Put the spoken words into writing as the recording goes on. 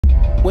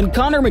When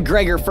Conor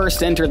McGregor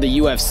first entered the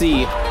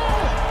UFC,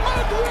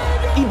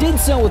 he did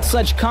so with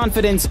such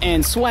confidence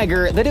and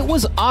swagger that it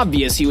was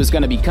obvious he was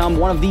going to become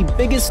one of the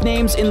biggest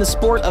names in the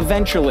sport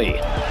eventually.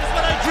 That's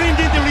what I dreamed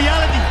into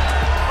reality.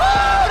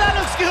 Oh, that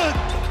looks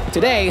good!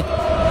 Today,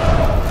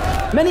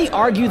 many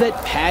argue that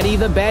Paddy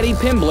the Baddy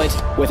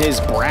Pimblett, with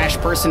his brash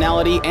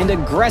personality and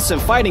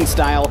aggressive fighting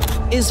style,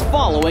 is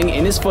following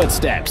in his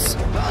footsteps.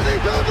 Paddy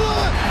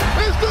Pimblett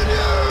is the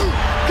new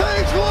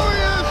Cage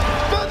Warriors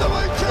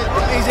featherweight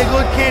champion! He's a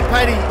good kid,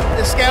 Paddy.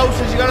 The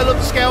Scousers, you gotta love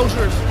the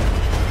Scousers.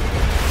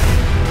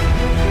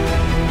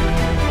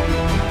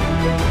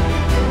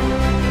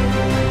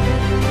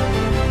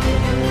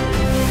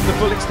 The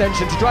full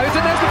extension to drive it,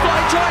 and there's the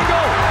flying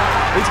triangle.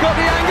 He's got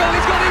the angle,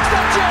 he's got the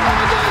extension.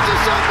 And there's the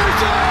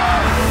submission!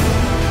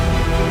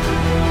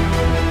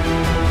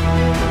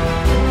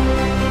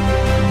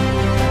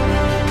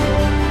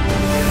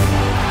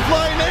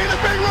 Flying knee, the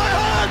big right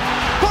hand!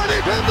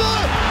 Paddy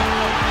Pimblett!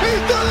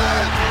 He's done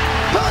it!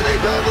 Paddy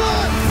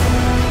Pimblett!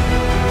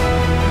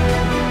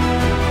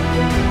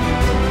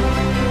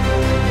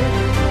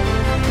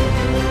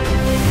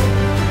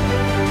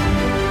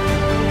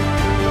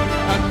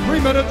 At 3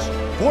 minutes,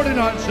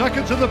 49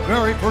 seconds in the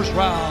very first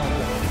round.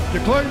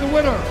 Declaring the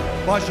winner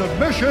by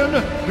submission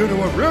due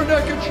to a rear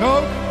naked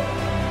choke,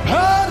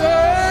 Paddy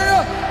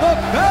the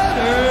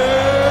Baddy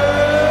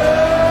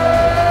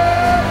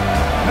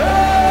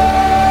Pimblett.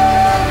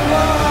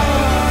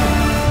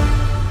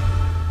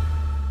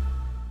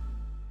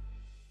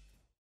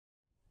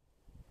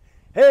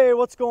 Hey,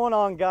 what's going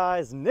on,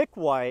 guys? Nick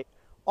White,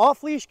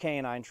 Off Leash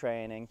Canine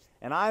Training,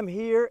 and I'm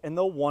here in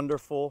the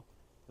wonderful,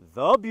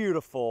 the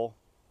beautiful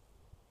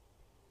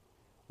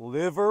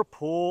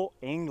Liverpool,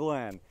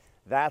 England.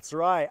 That's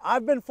right,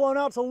 I've been flown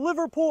out to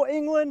Liverpool,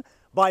 England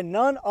by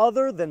none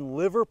other than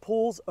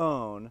Liverpool's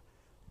own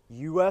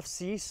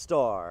UFC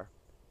star,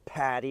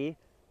 Paddy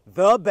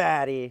The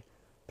Baddy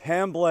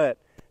Pimblett.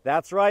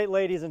 That's right,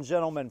 ladies and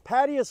gentlemen,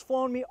 Paddy has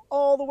flown me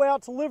all the way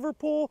out to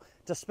Liverpool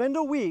to spend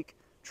a week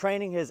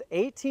training his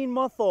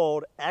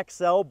 18-month-old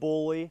XL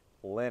bully,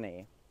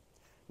 Lenny.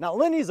 Now,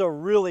 Lenny's a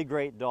really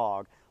great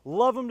dog.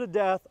 Love him to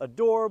death,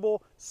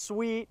 adorable,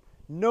 sweet,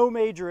 no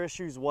major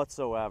issues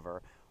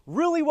whatsoever.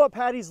 Really what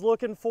Paddy's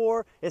looking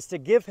for is to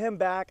give him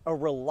back a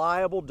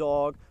reliable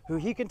dog who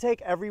he can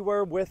take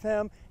everywhere with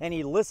him, and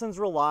he listens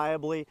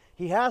reliably.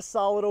 He has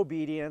solid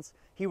obedience.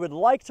 He would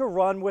like to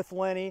run with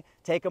Lenny,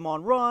 take him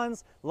on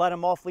runs, let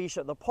him off leash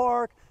at the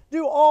park,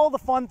 do all the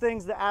fun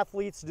things that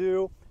athletes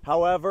do.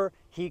 However,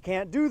 he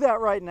can't do that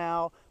right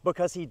now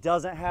because he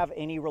doesn't have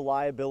any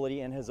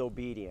reliability in his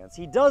obedience.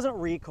 He doesn't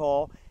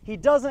recall, he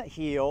doesn't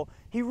heel,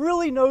 he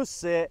really knows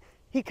sit,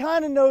 he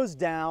kind of knows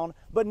down,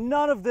 but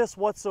none of this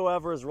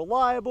whatsoever is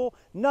reliable,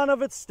 none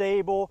of it's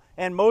stable,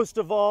 and most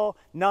of all,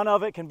 none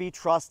of it can be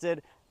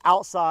trusted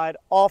outside,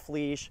 off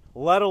leash,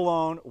 let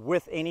alone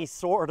with any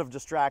sort of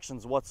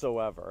distractions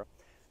whatsoever.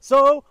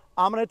 So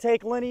I'm gonna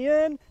take Lenny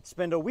in,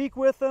 spend a week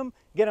with him,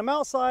 get him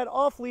outside,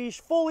 off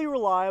leash, fully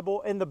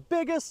reliable, in the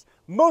biggest,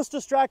 most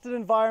distracted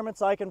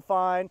environments I can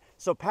find,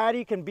 so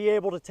Paddy can be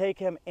able to take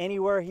him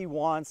anywhere he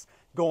wants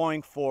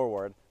going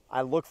forward.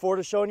 I look forward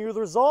to showing you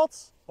the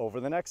results over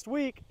the next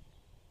week.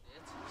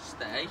 Sit.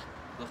 Stay.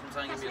 Nothing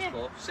trying to give me a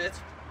score. Sit.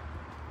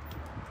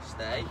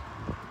 Stay.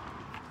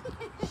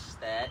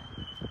 Stay.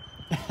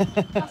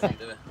 That's how you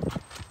do it.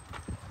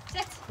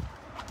 Sit.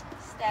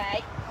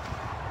 Stay.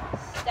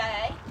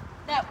 Stay.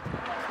 No.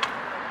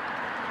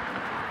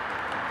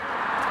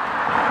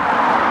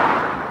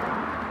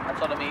 That's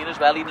what I mean as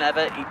well. He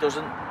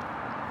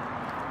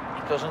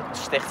doesn't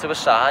stick to his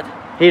side.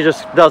 He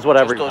just does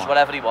whatever he wants.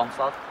 Whatever he wants,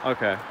 lad.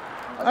 Okay.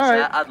 All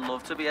right. I'd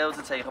love to be able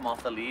to take him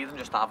off the lead and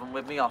just have him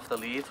with me off the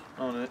lead.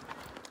 Oh, no.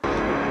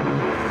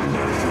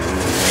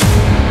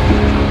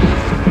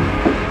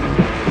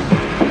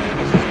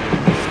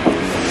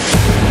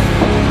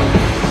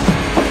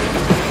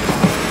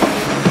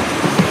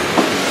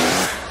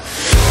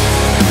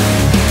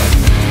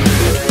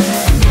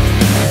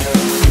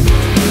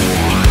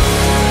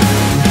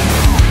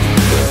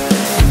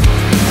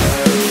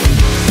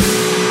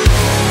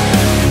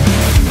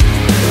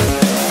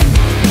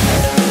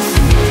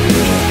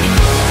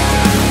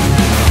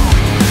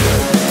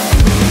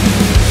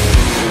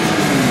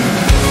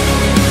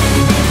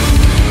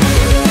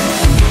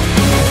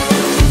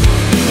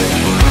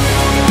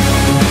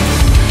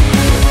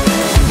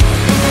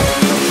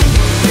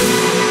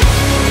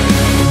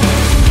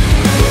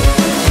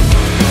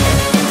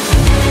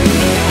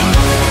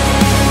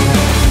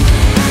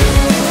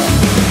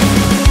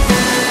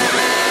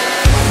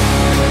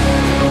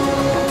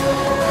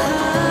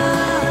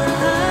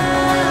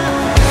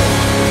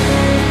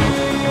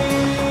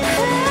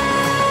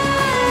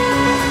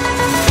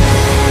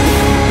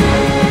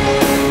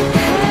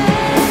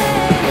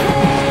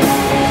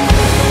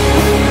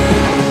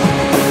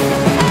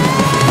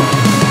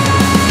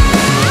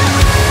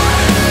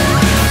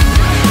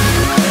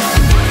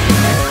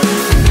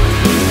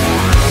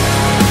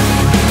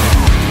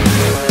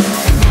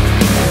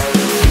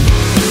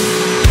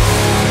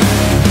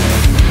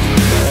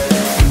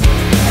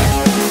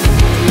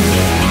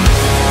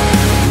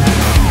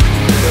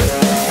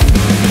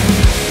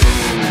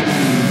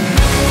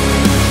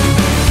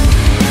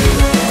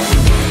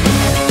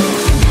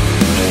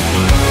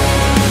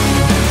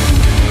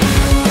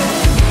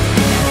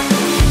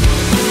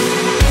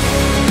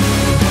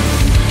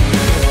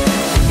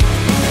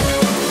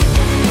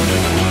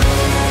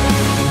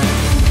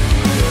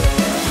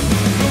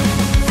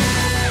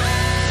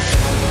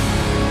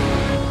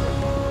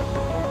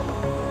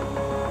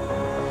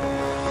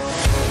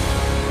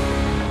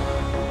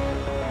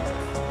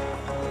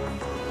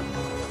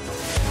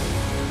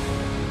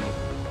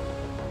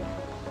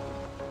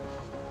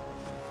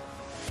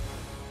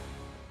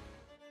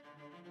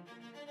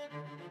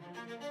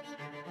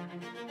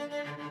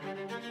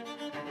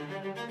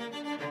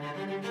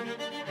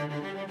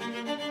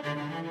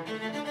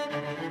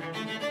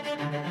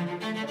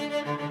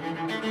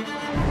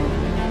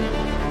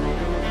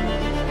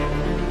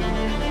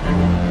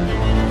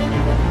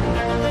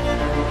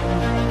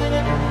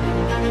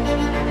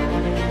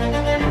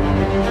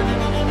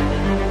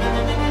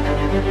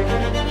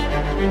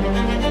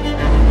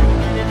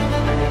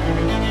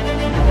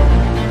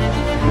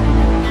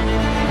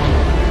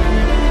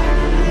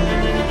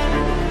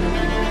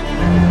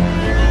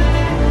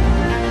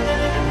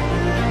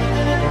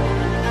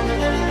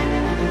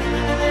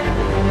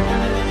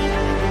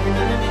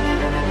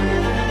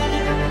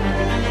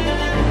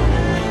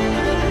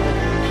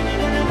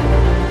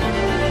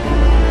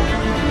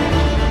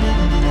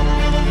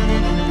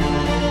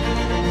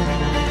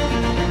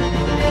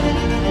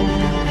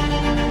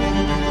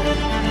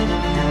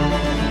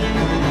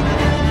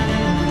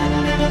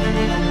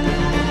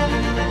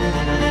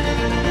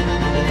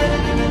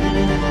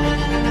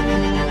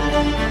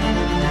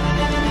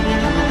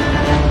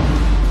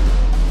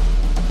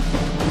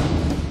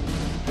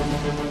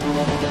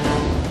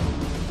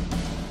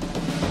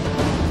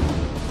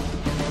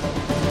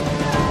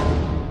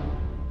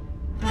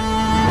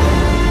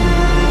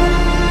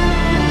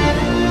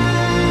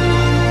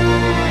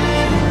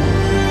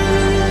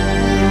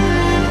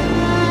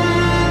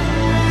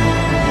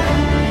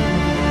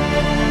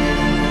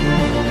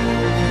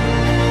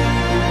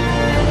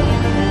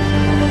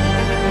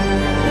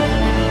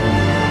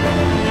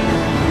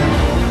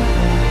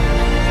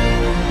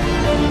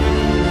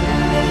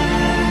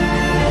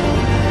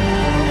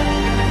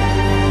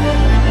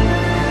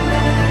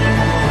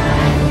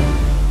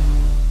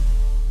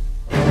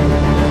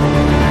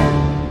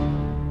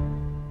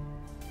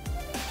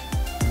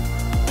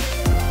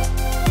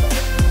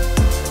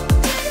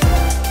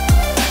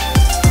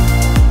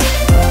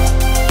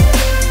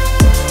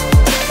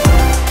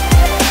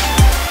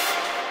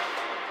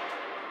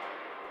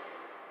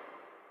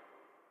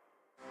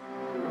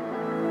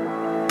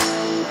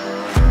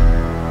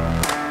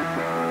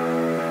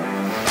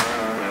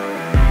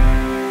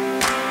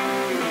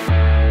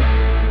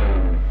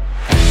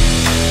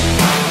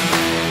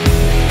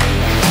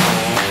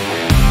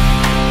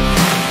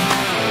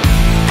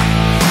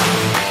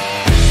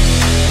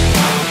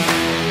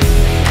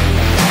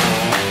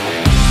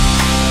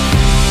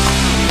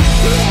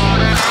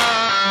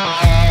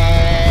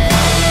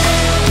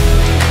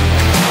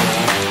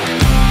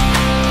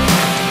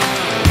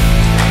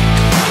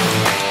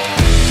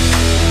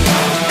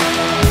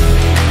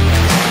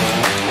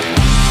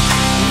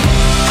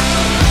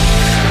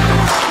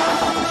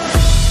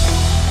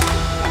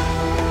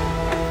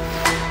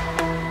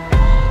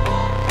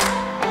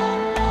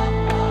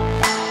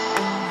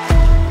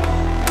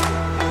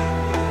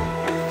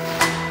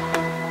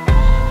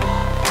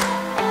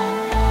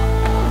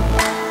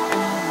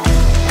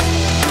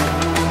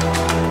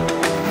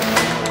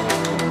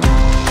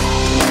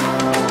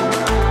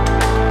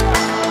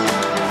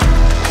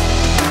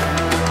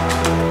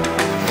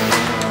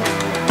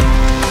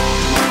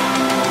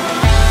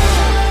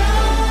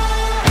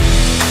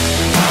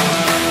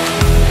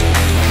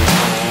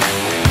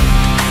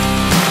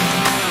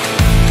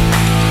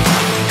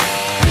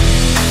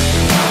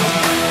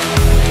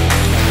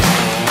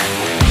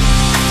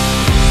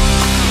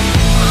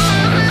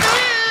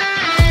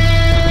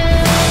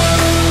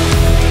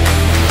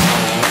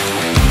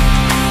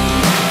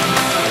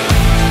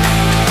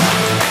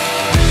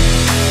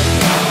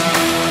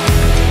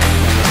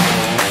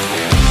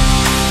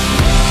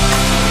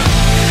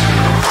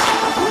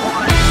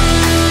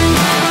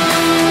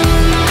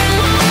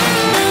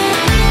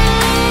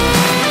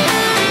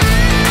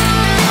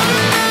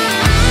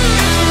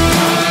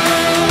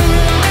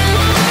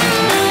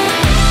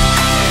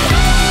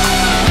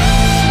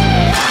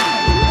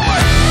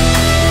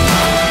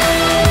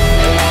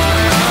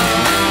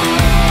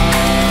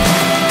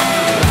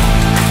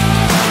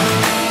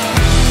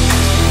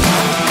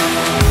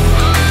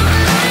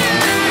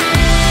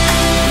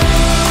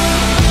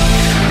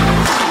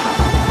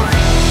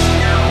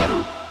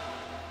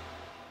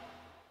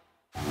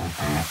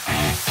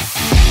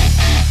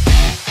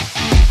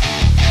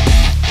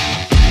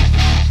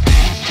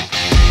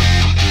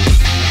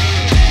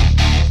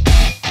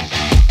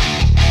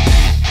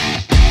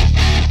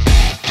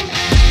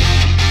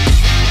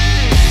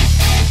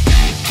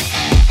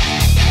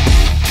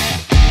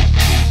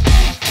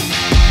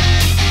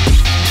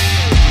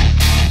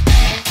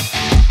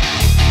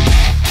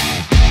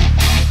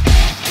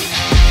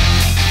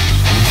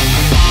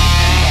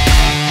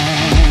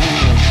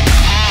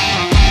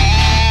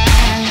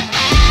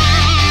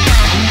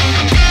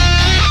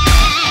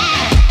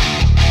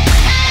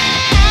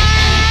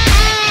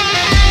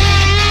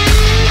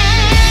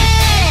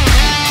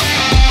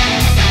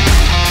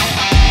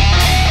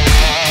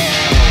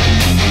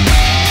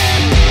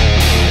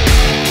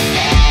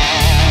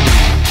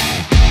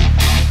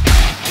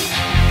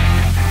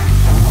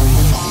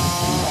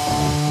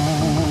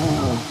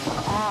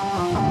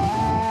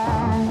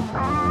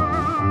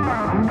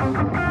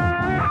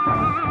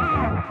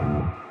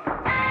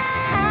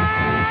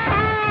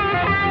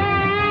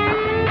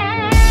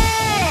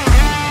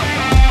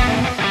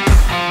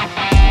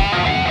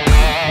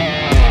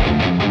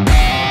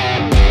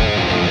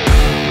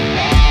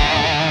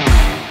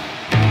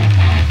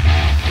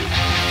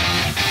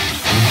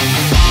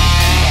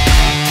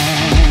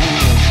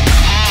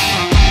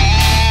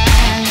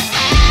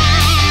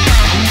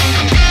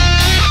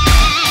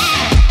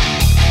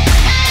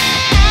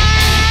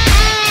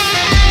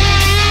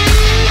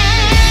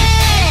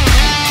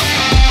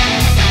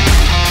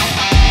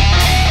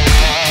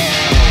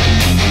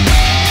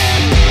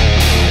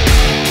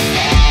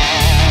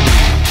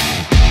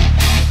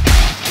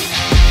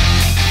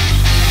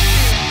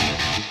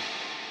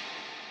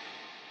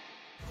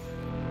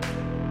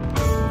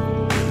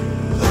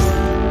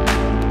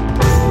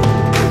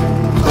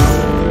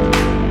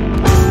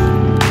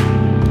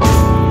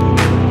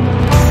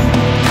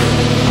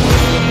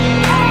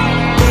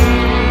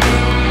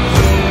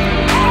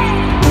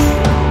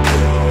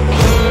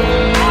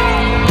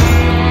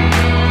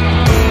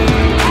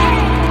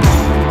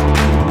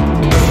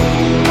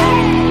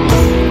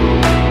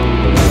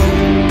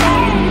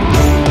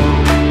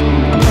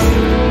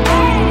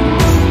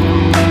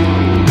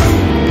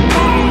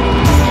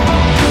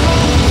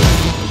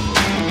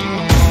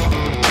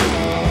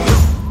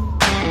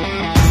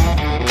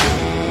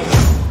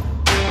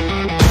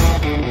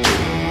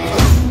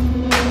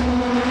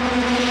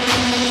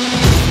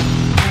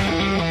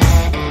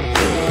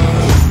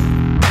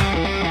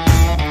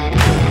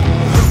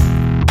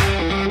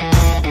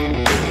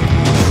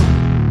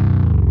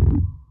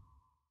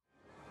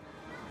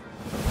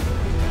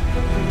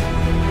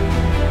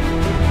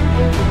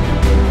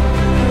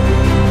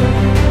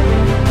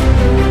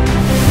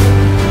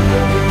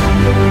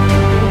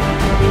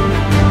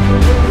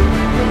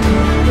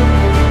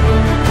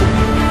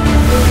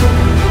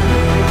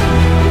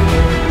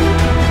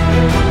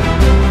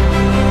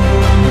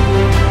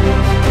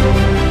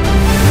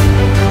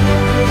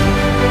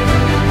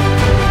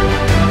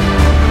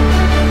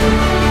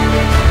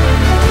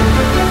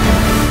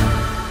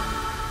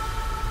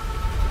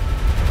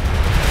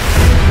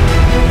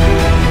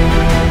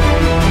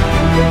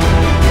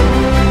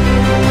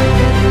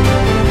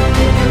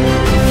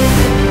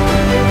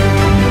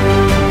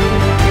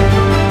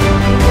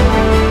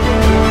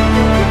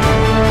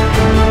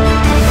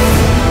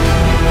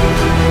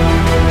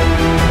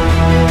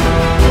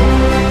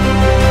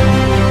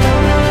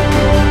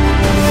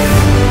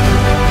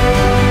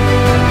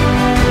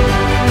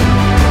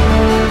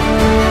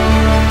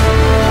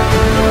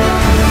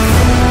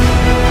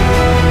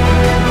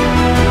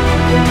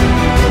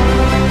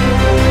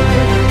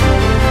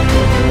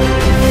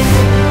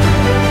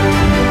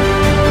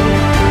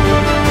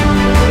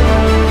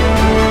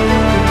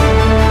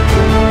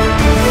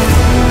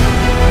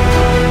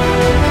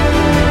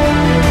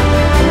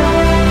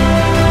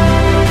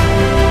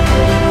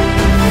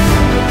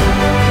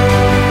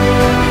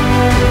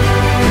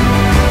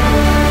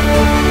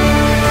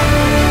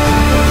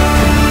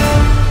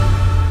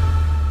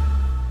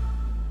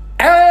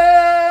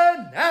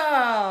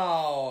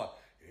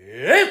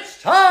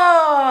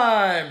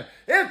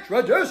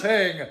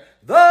 introducing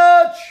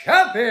the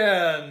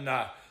champion,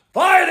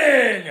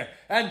 fighting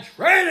and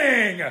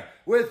training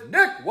with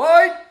Nick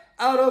White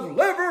out of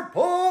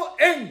Liverpool,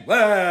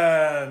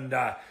 England.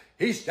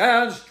 He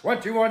stands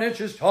 21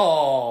 inches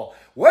tall,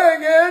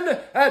 weighing in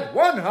at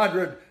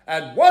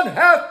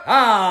 101.5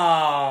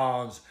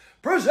 pounds.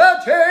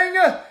 Presenting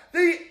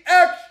the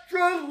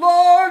extra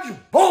large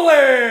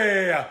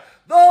bully,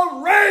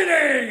 the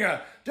reigning,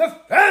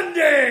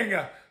 defending,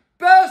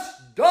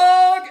 best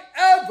dog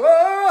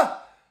ever,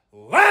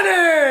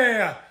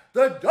 Lenny,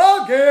 the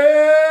doggy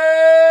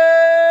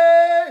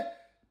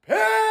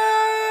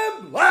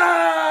Pimblett.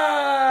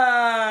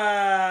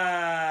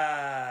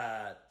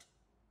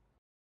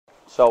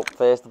 So,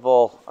 first of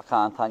all, I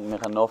can't thank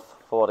Nick enough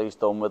for what he's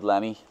done with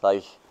Lenny.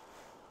 Like,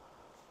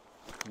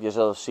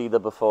 you'll see the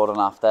before and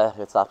after.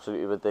 It's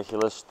absolutely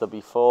ridiculous. The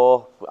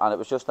before, and it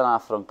was just in our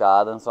front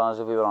garden. It's not as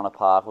if we were on a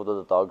park with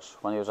other dogs.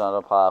 When he was on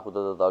a park with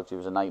other dogs, he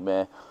was a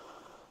nightmare.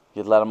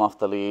 You'd let him off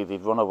the lead,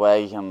 he'd run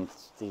away and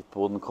he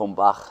wouldn't come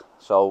back.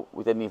 So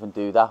we didn't even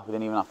do that. We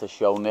didn't even have to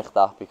show Nick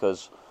that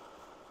because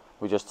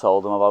we just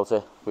told him about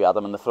it. We had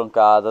him in the front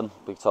garden.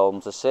 We told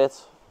him to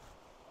sit.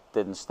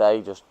 Didn't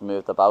stay, just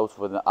moved about.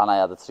 And I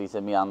had a treat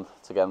in my hand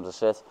to get him to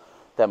sit.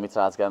 Then we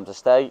tried to get him to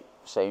stay.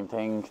 Same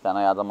thing. Then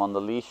I had him on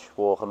the leash,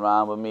 walking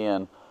around with me,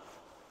 and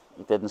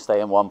he didn't stay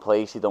in one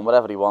place. He done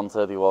whatever he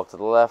wanted. He walked to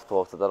the left,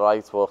 walked to the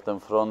right, walked in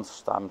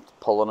front. I'm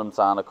pulling him,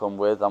 trying to come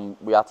with. And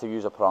we had to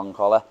use a prong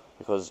collar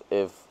because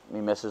if my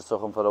missus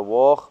took him for a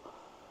walk,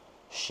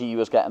 she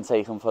was getting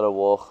taken for a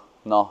walk,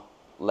 not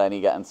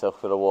Lenny getting took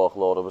for a walk.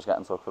 Laura was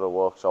getting took for a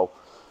walk. So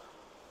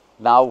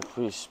now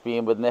he's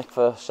been with Nick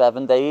for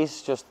 7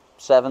 days, just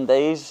 7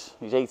 days.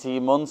 He's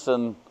 18 months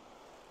and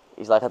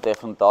he's like a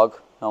different dog.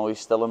 No, he's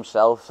still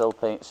himself, still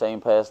same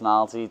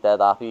personality,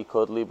 dead happy,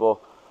 cuddly, but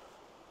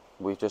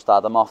we've just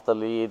had him off the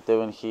lead,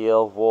 doing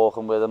heel,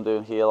 walking with him,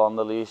 doing heel on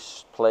the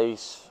leash,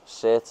 place,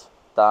 sit,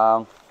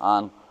 down,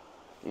 and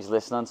he's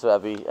listening to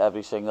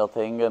every single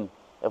thing. And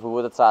if we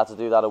would have tried to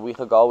do that a week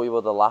ago, he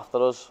would have laughed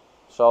at us.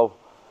 So,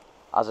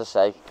 as I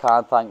say,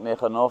 can't thank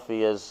Nick enough.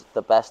 He is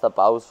the best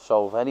about.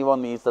 So if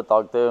anyone needs the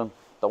dog doing,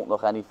 don't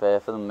look any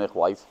further than Nick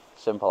White.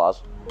 Simple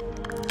as.